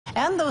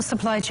And those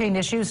supply chain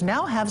issues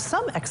now have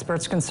some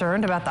experts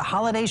concerned about the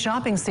holiday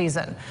shopping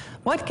season.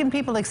 What can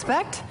people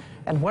expect?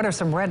 And what are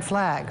some red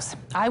flags?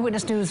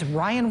 Eyewitness News'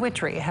 Ryan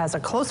Wittry has a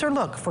closer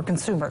look for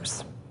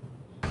consumers.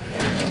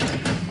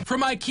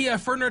 From IKEA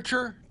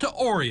furniture to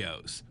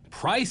Oreos,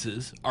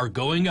 prices are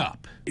going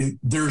up.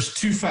 There's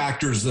two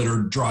factors that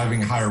are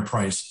driving higher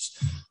prices.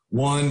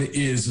 One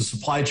is the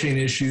supply chain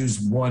issues,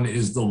 one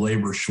is the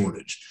labor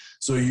shortage.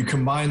 So you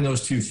combine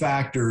those two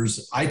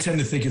factors, I tend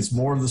to think it's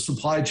more of the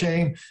supply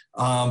chain,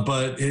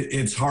 but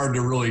it's hard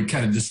to really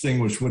kind of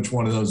distinguish which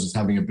one of those is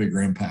having a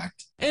bigger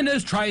impact. And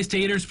as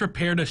Tri-Staters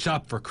prepare to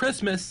shop for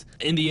Christmas,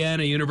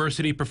 Indiana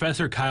University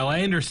professor Kyle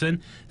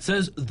Anderson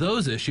says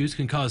those issues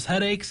can cause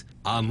headaches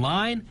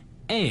online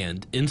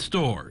and in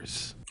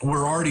stores.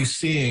 We're already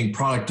seeing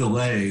product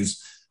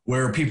delays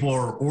where people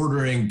are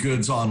ordering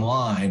goods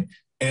online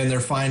and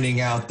they're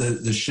finding out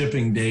that the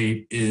shipping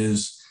date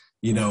is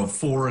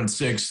 4 and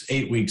 6,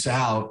 8 weeks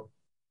out.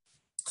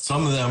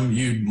 Some of them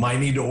you might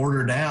need to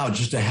order now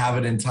just to have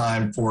it in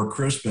time for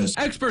Christmas.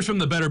 Experts from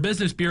the Better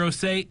Business Bureau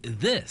say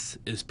this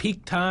is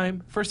peak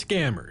time for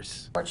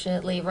scammers.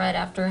 Fortunately, right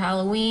after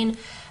Halloween,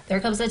 there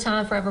comes a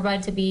time for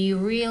everybody to be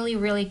really,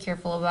 really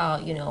careful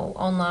about,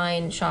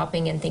 online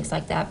shopping and things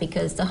like that,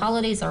 because the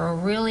holidays are a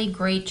really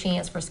great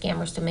chance for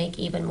scammers to make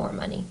even more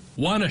money.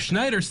 Juana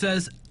Schneider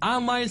says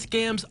online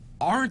scams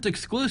aren't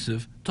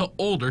exclusive to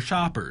older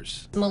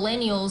shoppers.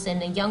 Millennials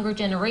and the younger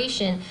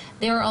generation,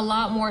 they're a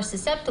lot more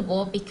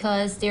susceptible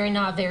because they're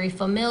not very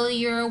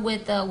familiar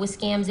with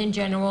scams in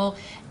general.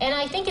 And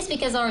I think it's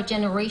because our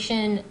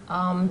generation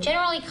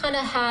generally kind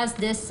of has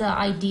this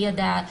idea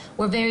that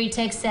we're very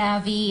tech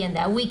savvy and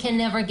that we can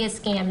never get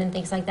scammed and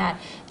things like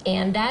that.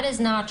 And that is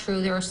not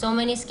true. There are so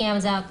many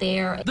scams out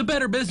there. The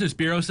Better Business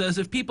Bureau says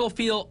if people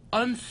feel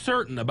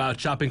uncertain about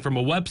shopping from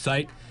a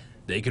website,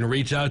 they can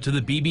reach out to the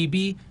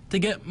BBB to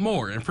get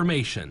more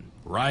information.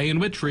 Ryan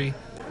Wittry,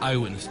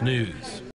 Eyewitness News.